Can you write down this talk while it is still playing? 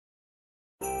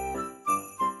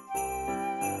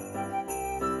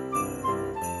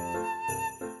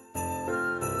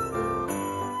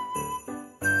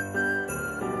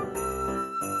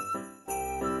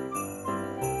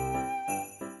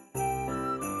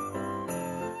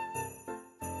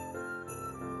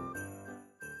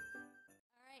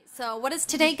So what is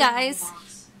today, guys?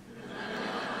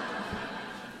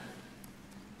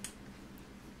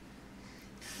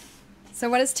 So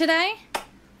what is today?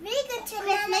 We go to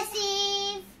Nana's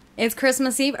Eve. It's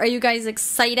Christmas Eve. Are you guys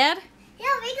excited? Yeah,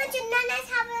 we go to Nana's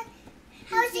house.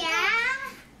 Yeah.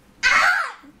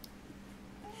 Ah!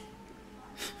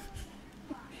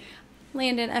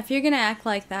 Landon, if you're going to act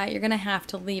like that, you're going to have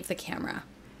to leave the camera.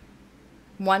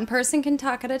 One person can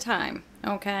talk at a time,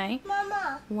 okay?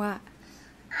 Mama. What?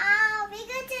 We go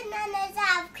to Nana's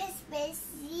house Christmas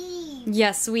Eve.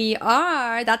 Yes, we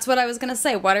are. That's what I was going to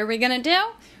say. What are we going to do?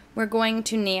 We're going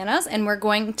to Nana's and we're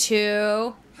going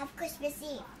to... Have Christmas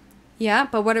Eve. Yeah,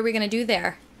 but what are we going to do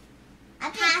there?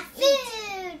 Have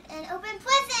food and open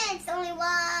presents. Only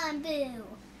one, boo.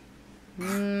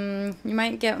 You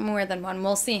might get more than one.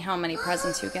 We'll see how many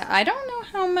presents you get. I don't know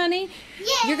how many. Yay!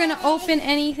 You're going to open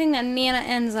anything that Nana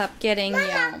ends up getting Mama,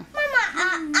 you. Mama,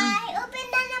 I open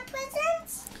Nana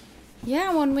presents?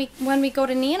 Yeah, when we go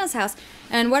to Nana's house.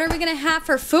 And what are we going to have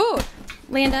for food,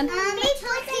 Landon? Meatballs and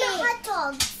hot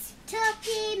dogs.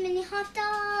 Turkey, mini hot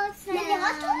dogs. Mini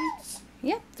hot dogs?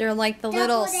 Yep, they're like the Double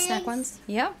little eggs. snack ones.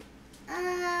 Yep.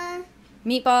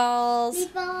 Meatballs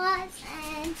Meatballs.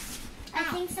 and I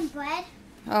think some bread.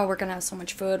 Oh, we're going to have so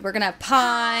much food. We're going to have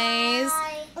pies.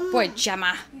 Pie. Boy,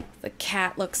 Gemma, the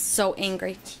cat looks so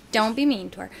angry. Don't be mean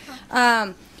to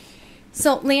her.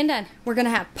 So, Landon, we're going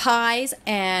to have pies,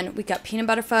 and we got peanut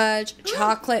butter fudge,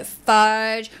 chocolate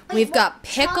fudge. We've got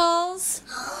pickles.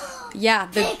 Yeah,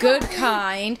 the good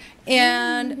kind.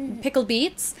 And pickled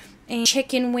beets. And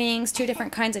chicken wings, 2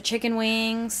 different kinds of chicken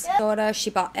wings. Soda, she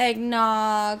bought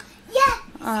eggnog. Yeah.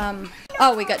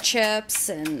 Oh, we got chips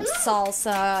and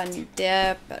salsa and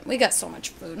dip. We got so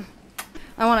much food.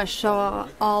 I want to show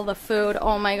all the food.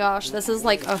 Oh my gosh, this is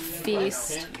like a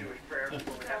feast.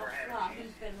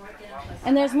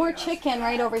 And there's more chicken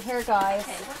right over here, guys.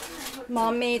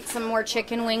 Mom made some more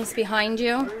chicken wings behind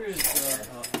you.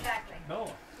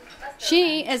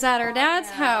 She is at her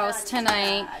dad's house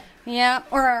tonight. Yeah,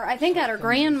 or I think at her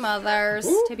grandmother's.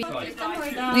 To be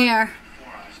there.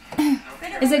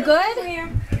 Is it good?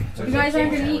 You guys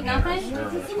aren't gonna eat nothing?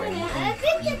 I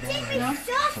think you take me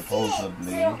sausage.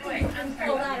 Supposedly.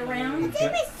 Pull that around.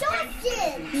 Take me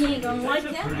sausage. You ain't gonna like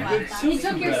it. You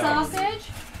took your sausage?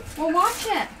 Well, watch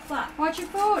it. Watch your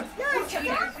food. No, it's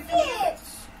sausage.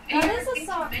 That is a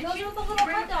sausage. Those are the little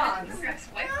hot dogs.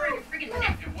 I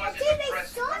take me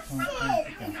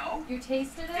sausage. You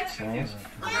tasted it? Yeah,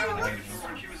 I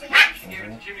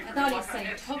thought he said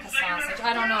he took a sausage.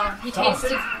 I don't know.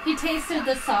 He tasted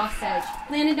the sausage.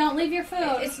 Landon, don't leave your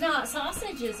food. It's not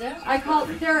sausage, is it?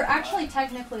 They're actually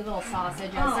technically little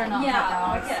sausages. They're not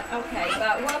hot dogs. Okay,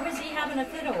 but what was he having a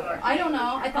fit over? I don't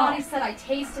know. I thought he said I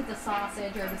tasted the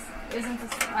sausage, or this isn't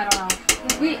this. I don't know.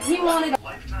 He wanted.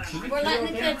 We're letting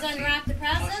the kids unwrap the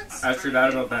presents? Ask your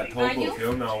dad about that toll Are you? booth.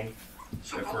 He'll know.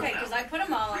 Okay, because I put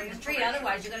them all on the tree.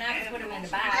 Otherwise, you're going to have to put them in the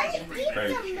bag.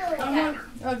 Right.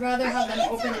 I'd rather have them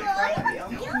open in front of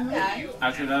you. Okay.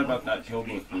 Ask your dad about that toll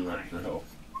booth we went through.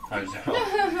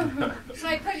 So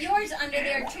I put yours under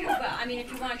there too, but I mean,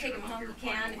 if you want to take them home, you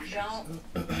can. If you don't,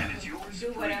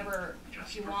 do whatever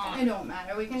you want. It don't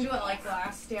matter. We can do it like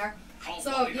last year.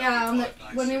 So yeah,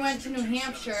 when we went to New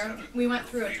Hampshire, we went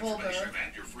through a toll booth.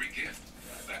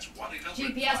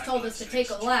 GPS told us to take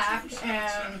a left,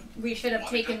 and we should have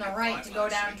taken the right to go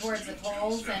down towards the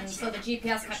tolls. And so the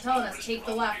GPS kept telling us, take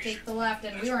the left,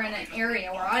 and we were in an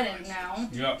area where I didn't know.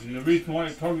 Yeah, and the reason why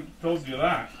I told you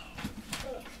that,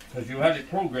 because you had it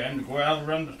programmed to go out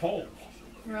around the tolls.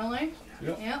 Really?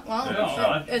 Yep. Yeah. Well,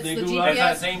 Yeah, it's they the do That's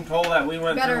that GPS. same toll that we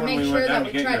went Better through when make we sure went down that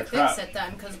to we get try your to truck. fix it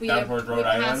then, because we Down towards Rhode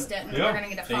passed Island? it, and Yeah. we're gonna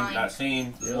get a Same, fine. that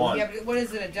same one. Yeah, but what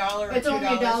is it, $1 or $2? It's only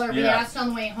 $1. We Yeah. asked on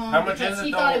the way home How much because is it,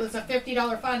 he thought though? it was a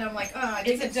 $50 fine. I'm like, I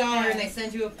think It's $1, and they 10.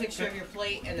 send you a picture of your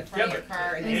plate and the front Yeah, of your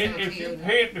car, and they And send it if to you you.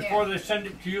 pay it before they send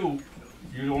it to you,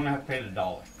 you don't have to pay the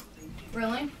 $1.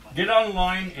 Really? Get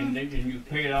online and you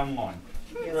pay it online.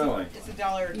 Really? It's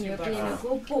 $1 or $2.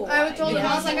 I was told him,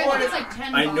 I was like, I think it's like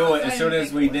 10 I knew it bucks. as soon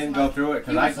as we didn't go through it,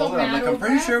 because He I was told so her, I'm like, mad I'm over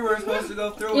pretty that. sure we're supposed to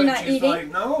go through You're it. not She's eating? like,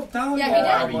 no, I'm telling Yeah, you. he did.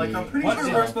 I'm like, I'm pretty What sure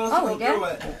did we're he? supposed Oh, to he go did? through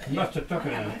it. You must have took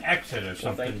an exit or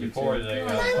something thank you, before too. they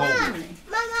told Mama, you.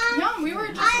 Mama, No, we were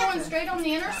just going straight on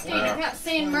the interstate. It kept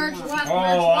saying merge left, merge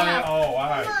Oh, left.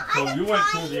 alright. So you went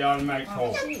through the automatic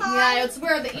toll. Yeah, it's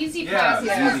where the Easy Yeah, Pass is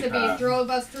the supposed Easy to be. Pass. Drove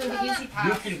us through the Easy You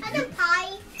Pass. can, and a pie.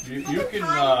 you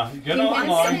can get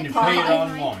online and pay it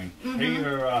online. Pay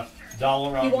your $1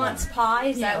 online. He wants pie,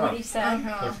 is that what he said?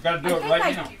 So you gotta do I it think right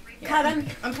I now. cut him.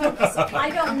 I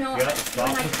don't know. Stop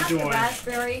When I what cut you're the doing.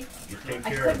 raspberry, You take I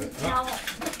care of couldn't it. tell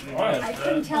I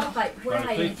couldn't tell if where But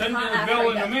I if they send you the bill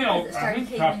in the mail, I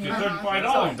think it costs you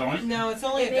 $35, don't it? No, it's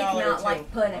only They make them $1 or out $2.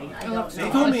 like pudding. I don't They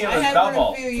know. told me it I was had one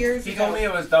double. a few years He ago. told me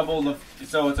it was double.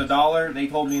 So it's $1. They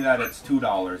told me that it's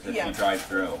 $2 if Yeah. you drive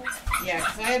through. Yeah,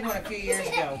 because I had one a few years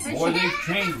ago. Boy, they've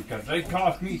changed because they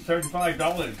cost me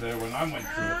 $35 there when I went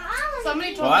through it.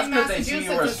 Somebody told Well, that's me because they see you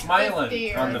were Massachusetts was 50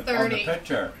 smiling or on the 30.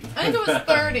 picture. I think it was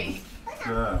 30.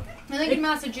 Yeah. I think in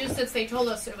Massachusetts they told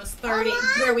us it was 30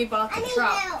 where we bought the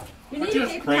truck. You Which need is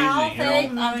a paper crazy, towel you know.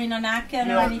 thing? I mean, a napkin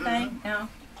You or know, anything? No.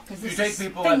 'Cause You this take is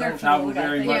people that finger don't travel food, I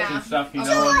very think. much Yeah. and stuff, you I'll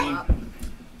know what I shut mean? up.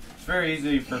 It's very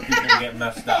easy for people to get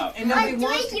messed up. And nobody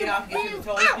wants to get off and get through the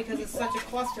tolls because it's such a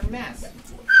cluster mess. Just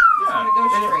Yeah, want to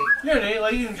go straight. Yeah, they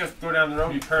let you just go down the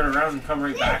road and turn around and come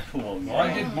right back to them. Well,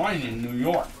 I did mine in New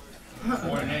York.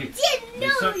 Boy, they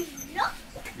sent,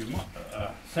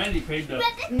 Sandy paid the,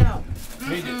 No.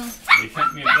 paid it. They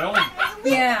sent me a bill.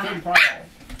 Yeah. $35.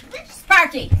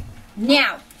 Sparky,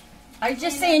 now. I was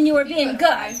just saying you were being good.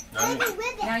 I mean,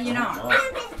 Now you're not. no.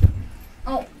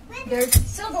 Oh, there's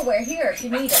silverware here if you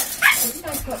need it. Didn't I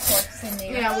put forks in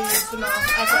there? Yeah, we used them all.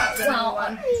 I got the new Well,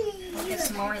 one. I'll get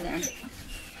some more then.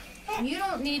 You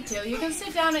don't need to. You can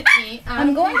sit down and eat.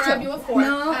 I'm going grab to. you a fork.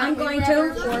 No, I'm we going grab to.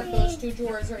 our Fork, those two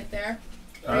drawers right there.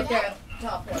 Right there,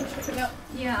 top one. Yep.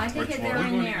 Yeah, I think Which they're one?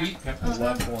 in We're there. going to eat. That's the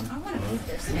left one. I want to eat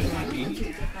this thing.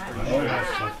 Oh,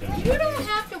 yeah, something. You don't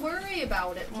have to worry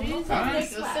about it. Jesus, Huh?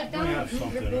 just sit down We and have eat your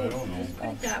something, I food. don't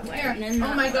know. That way. Here. And then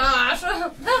Oh my gosh.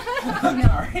 No,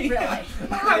 really.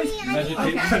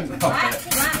 Vegetarian.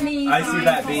 Let me I see find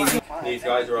that more. baby. These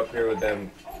guys are up here with them,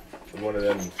 with one of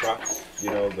them trucks, you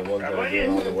know, the ones that are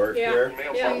doing all the work here.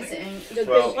 The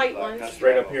Well, big white ones.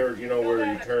 right up here, you know, where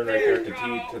you turn right there at the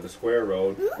T to the square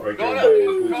road, right there by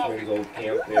Gooseman's old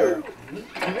camp there.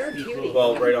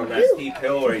 Well, right on that steep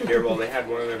hill right there, well, they had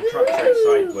one of them trucks right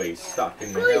sideways, stuck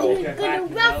in the hill.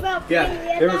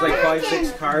 Yeah, there was like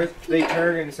 5-6 cars. They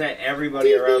turned and sent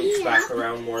everybody around back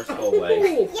around Morseville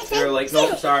way. They were like,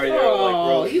 nope, sorry, they're like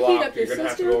road blocked. You're gonna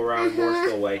have to go around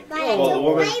Morseville way. Well, the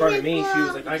woman in front of me, she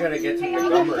was like, I gotta get to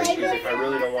Montgomery. She was like, I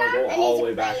really don't want to go all the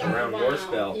way back around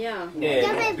Morseville. Yeah.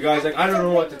 And the guy's like, I don't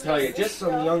know what to tell you, just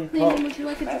some young pup. Would you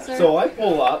like a dessert? So I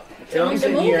pull up, and I'm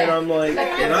sitting here, and I'm like,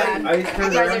 and I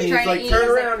turn around, and he's like, turn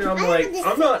around, and I'm like,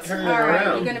 I'm not turning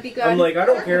around. I'm like, I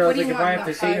don't care. I was like, if I have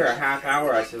to stay here a half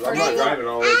hour, I said, I'm not driving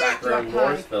all the way back around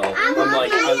Morrisville.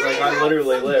 I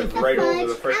literally live right over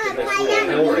the freaking this little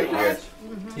hill right here.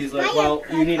 He's like, well,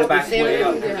 you need to back way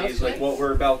up. And he's like, what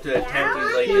we're about to attempt,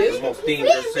 he's like, is the most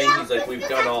dangerous thing he's like, we've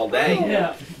done all day.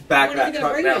 Back that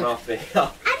truck down off the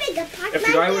hill. If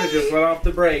the guy would have just let off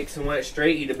the brakes and went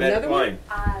straight, he'd have been fine.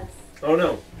 Oh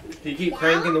no. He'd keep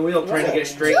cranking the wheel, trying to get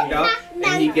straightened up,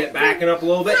 and he'd get backing up a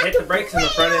little bit, hit the brakes in the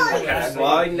front end, and kind of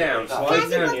sliding down,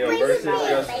 you know, versus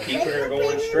just keeping her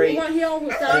going straight. And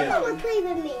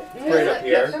right up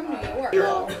here.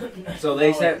 So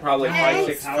they sent probably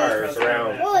 5-6 cars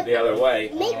around the other way,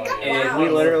 and we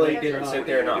literally didn't sit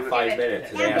there not 5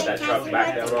 minutes, and they had that truck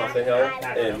back down off the hill,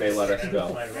 and they let us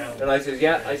go. And I says,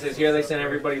 yeah, I says, here they sent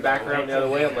everybody back around the other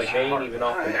way. I'm like, they ain't even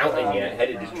off the mountain yet,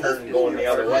 headed to turn going the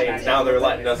other way, and now they're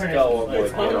letting us go. I'm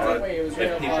like, you know,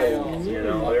 if people, you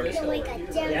know, they're...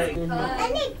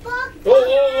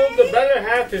 Oh, the better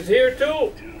half is here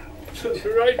too.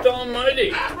 Right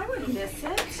almighty. I wouldn't miss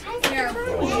it.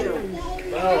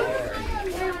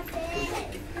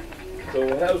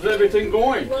 So how's everything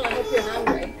going? Well, I hope you're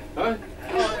hungry. Huh?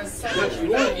 What you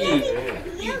want to eat?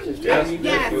 Yes,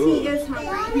 Yes, he is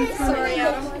hungry. Sorry,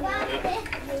 Adam.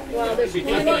 Well, there's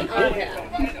plenty on it.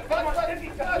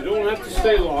 You don't have to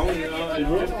stay long.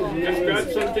 Just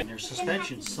grab something. Their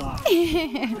suspension sucks.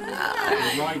 You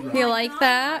like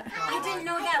that? I didn't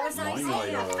know that was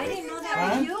Isaiah. I didn't know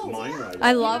that was you. Mine right.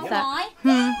 I love that.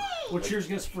 What's yours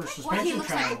gets for Well, he suspension looks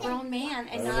like a travel? grown man,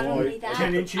 and not only that,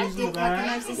 10 inches I in the did back.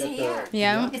 recognize his hair.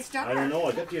 Yeah. It's dark. I don't know.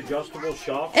 I got the adjustable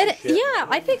shocks. It, yeah,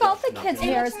 I think all the kids'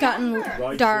 hair has gotten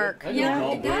dark. Yeah, Yeah,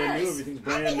 all it brand new. does. Everything's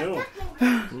brand new.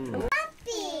 I'm happy.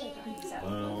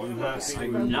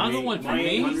 Another one for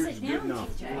me?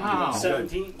 Wow.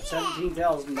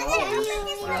 $17,000.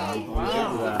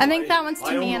 I think that one's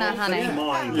to Nana, honey.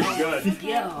 Mine.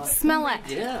 Good. Smell it.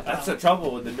 That's the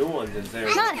trouble with the new ones is they're...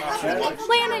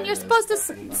 Landon, you're supposed to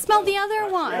smell the other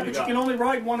Yeah, one. but you can only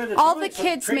ride one at a time. All the so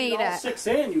kids trading made all it. 6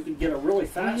 in, you can get a really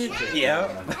fast one. Yeah.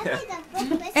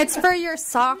 It's for your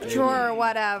sock drawer or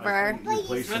whatever.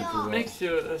 Makes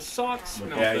your socks smell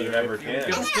Yeah, better you never if can.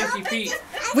 got sticky feet.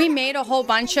 We made a whole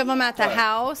bunch of them at the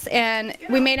house, and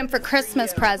we made them for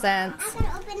Christmas presents.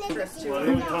 dexterous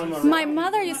too. My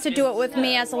mother used to do it with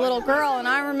me as a little girl, and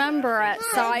I remember it,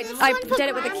 so I did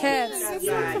it with the kids.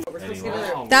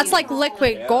 That's like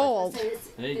liquid gold.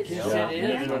 Do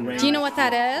you know what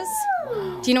that is?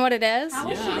 Do you know what it is?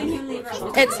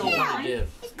 It's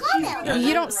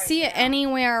you don't see it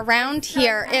anywhere around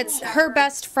here. It's her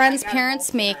best friend's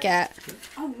parents make it.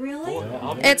 Oh, really?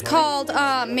 It's called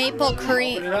maple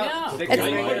cream. Yeah.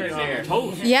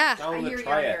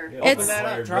 Try it. It's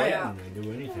Try it.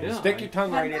 Stick your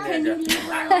tongue right in there.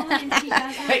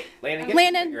 Hey,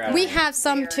 Landon, we have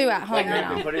some too at home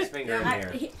now. Put his finger in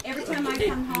there. Every time I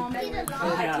come home,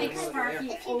 I take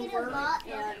Sparky over,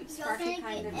 and Sparky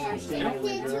kind of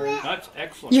That's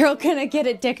excellent. You're gonna get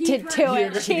addicted to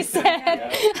it, she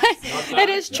said. It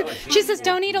is true. She says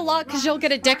don't eat a lot because you'll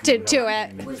get addicted to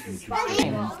it.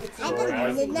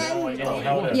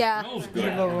 Yeah.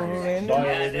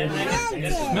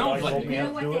 It smells like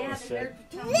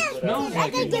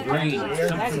grain.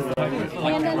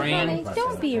 Like grain.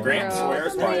 Don't be rude. Grant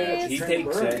swears by it. He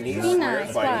takes it and he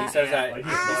swears by it. He says that,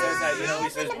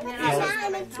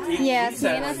 Yes,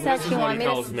 Nana said she wanted me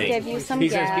to give you some He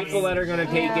gifts. says people that are going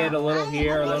to take it a little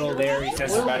here, a little there, he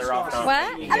says they're better off not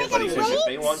What? taking it. But he says if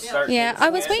they want to start Yeah, I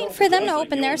was waiting for them to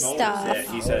open their stuff.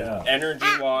 he says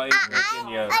energy-wise,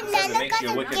 it makes you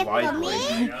a wicked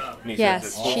vibration.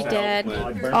 Yes, she did.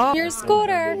 Oh, here's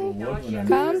Scooter.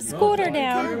 Come, Scooter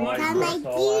down.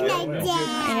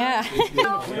 Yeah.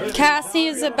 Cassie,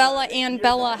 Isabella, and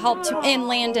Bella and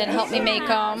Landon helped me make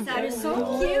them. That is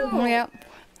so cute. Yep.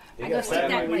 I go stick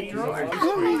that in my drawer.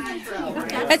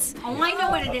 It's. Oh, I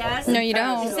know what it is. No, you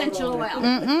don't. Essential oil.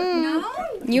 Mm-mm. No?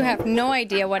 You have no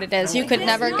idea what it is. You could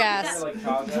never guess.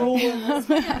 That's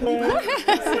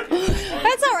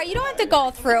all right. You don't have to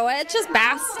go through it. It's just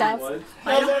bath stuff.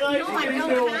 I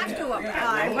don't have to.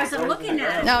 I wasn't looking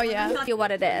at it. Oh, yeah. Tell you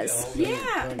what it is.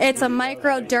 Yeah. It's a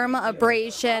microderma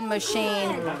abrasion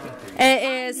machine. It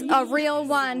is a real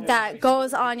one that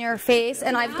goes on your face,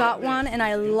 and I've got one, and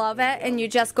I love it. And you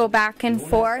just go back and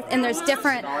forth, and there's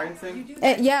different.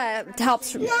 It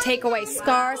helps take away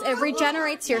scars. It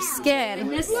regenerates your skin.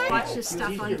 Watch this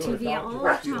stuff on TV all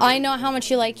the time. I know how much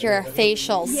you like your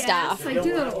facial stuff. Yes, I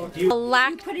do.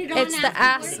 It's the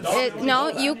acid. No,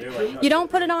 you don't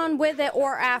put it on with it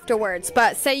or afterwards.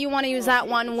 But say you want to use that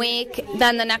 1 week,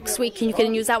 then the next week you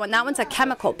can use that one. That one's a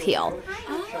chemical peel.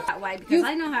 That way, because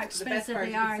I know how expensive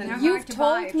they are, and they're hard to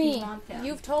buy if you want them.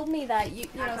 You've told me that you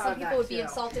know some people would be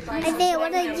insulted by. Isaiah,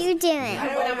 what are you doing? When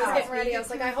I was getting ready, I was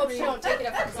like, I hope she don't take it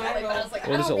up for something. But I was like,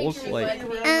 What does it look like?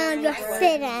 Just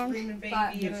sitting.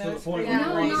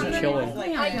 Chilling.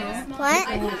 What?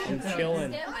 I'm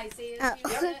chilling.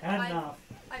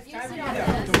 I've used it on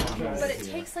this, but it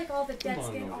takes like all the dead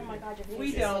skin. Oh my god, your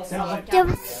face is so soft. There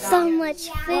was so much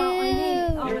food.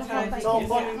 I don't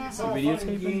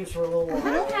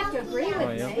have to agree with me.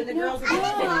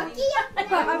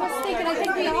 But I was thinking, I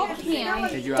think we all can.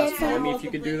 Did you ask Mommy if you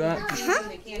could do that?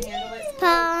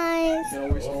 Pies.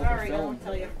 Sorry, I won't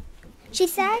tell you. She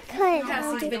said I could.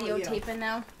 Cassie's videotaping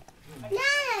now. No,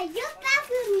 your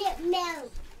bathroom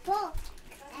smells full.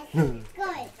 Good.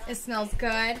 It smells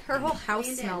good. Her whole house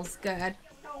smells good.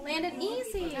 Landon,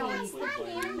 easy.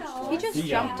 He just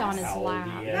jumped on his lap.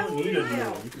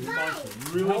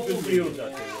 Really good views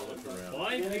out there. Oh,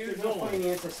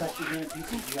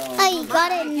 you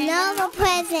got another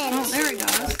present. Oh, there he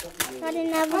goes. Got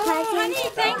another present.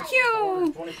 Thank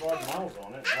you.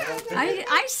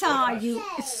 I saw you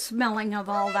smelling of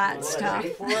all that stuff.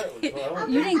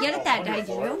 You didn't get it that day, did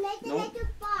you?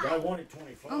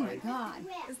 Oh my god.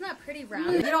 Isn't that pretty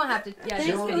round? You don't have to. Yeah,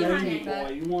 just videotape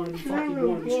it.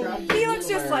 He looks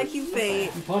just like you,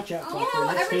 Faith. Oh,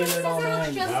 everyone says I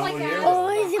look just like that. Oh,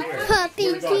 is it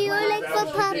puppy? Do you like the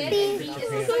puppy?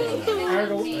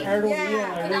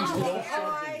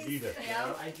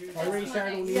 I raced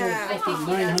Harold O'Neill fucking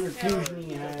 900 pounds when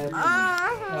he had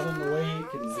out on the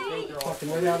lake and fucking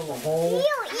right out of the hole. I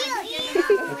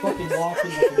fucking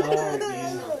walking with the dog,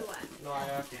 man.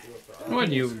 What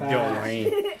you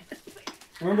doing?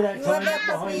 Remember that time up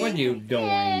behind What you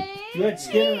doing? you had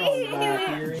Skinner on the back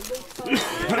here.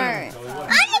 Alright.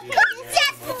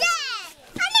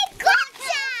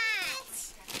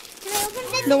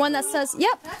 The one that says,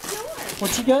 yep.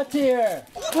 What you got there?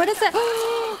 What is it?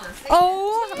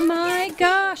 Oh my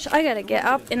gosh. I gotta get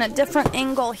up in a different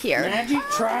angle here. Magic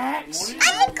tracks.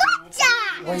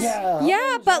 Well,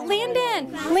 Yeah, but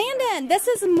Landon, this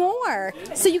is more.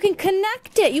 So you can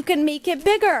connect it. You can make it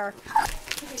bigger.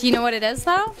 Do you know what it is,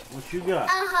 though? What you got?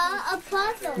 A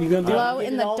puzzle. You gonna be Glow able to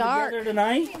in get the it all dark. together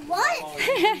tonight? What?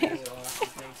 Hey,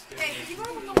 could you go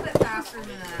a little bit faster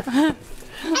than that?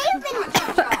 You did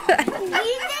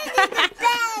the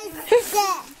best.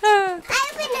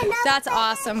 That's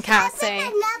awesome, Cassie.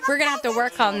 We're gonna have to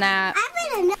work on that.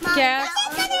 Yeah.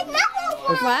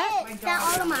 What?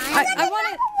 I want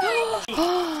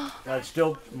it. That's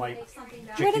still my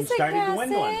chicken started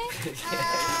dwindling.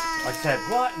 I said,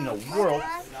 what in the world?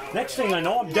 Next thing I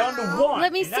know, I'm down to one.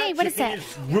 Let me see. What is it?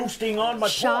 Is roosting on my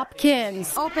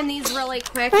Shopkins. Open these really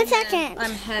quick. 1 second.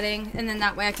 I'm heading, and then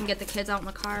that way I can get the kids out in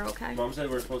the car. Okay. Mom said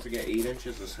we're supposed to get 8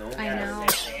 inches of snow. I know.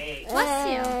 Bless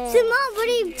you. So, Mom, what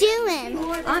are you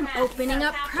doing? I'm opening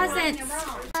up presents.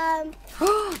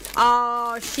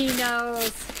 Oh, she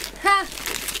knows.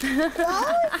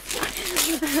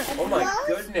 Oh my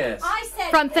goodness.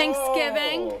 From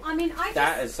Thanksgiving. Oh,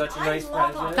 that is such a nice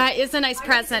present. That is a nice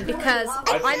present because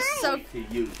I'm so. To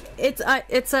use it.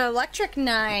 It's an electric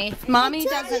knife. Mommy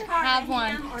doesn't have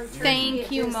one.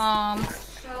 Thank you, Mom.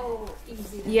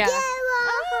 Yeah.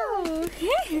 Oh.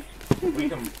 We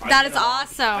can, That is I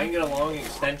awesome. can get a long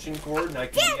extension cord and I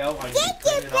can be out on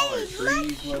cleaning all our trees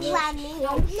with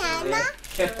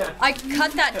it. I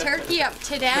cut that turkey up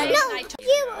today. No,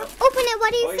 you open it.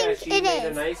 What do you think she it made a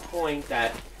is? nice point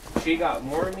that she got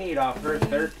more meat off her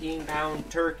 13-pound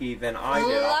turkey than I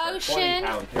did off her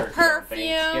 20-pound turkey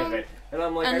perfume, on Thanksgiving. And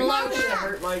I'm like, and are you lotion. gonna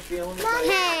hurt my feelings?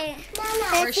 Hey,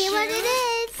 let's see what it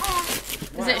is.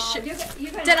 Is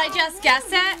it? Did I just guess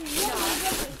it?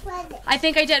 I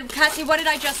think I did. Cassie, what did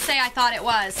I just say? I thought it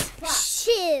was.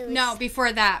 Shoes. No,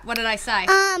 before that, what did I say?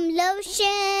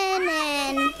 Lotion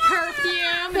and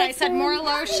Perfume. And I said more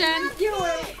lotion. You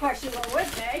were questionable,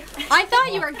 wouldn't they? I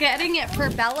thought you were getting it for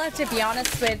Bella, to be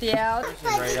honest with you.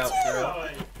 Right out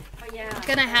through. I'm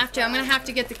gonna have to. I'm gonna have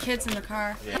to get the kids in the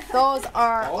car. Those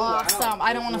are awesome. Wow.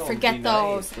 I don't want to Those forget will be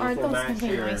those. nice. Aren't Those those will gonna be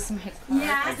match nice? your-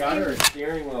 Yes. I got her a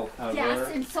steering wheel cover. Yes,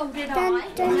 and so did I.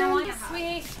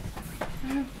 Sweet.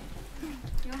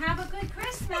 You'll have a good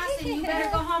Christmas, and you better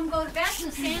go home, go to bed,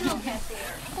 and Santa will get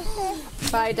there.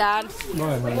 Bye, Dad.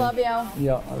 Love you.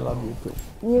 Yeah, I love you too.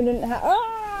 You didn't have.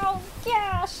 Oh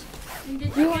gosh.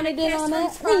 You wanted it on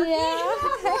it?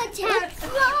 Yeah.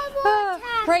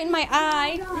 Right in my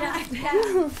eye.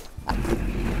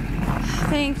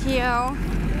 Thank you.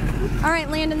 All right,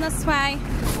 Landon, this way.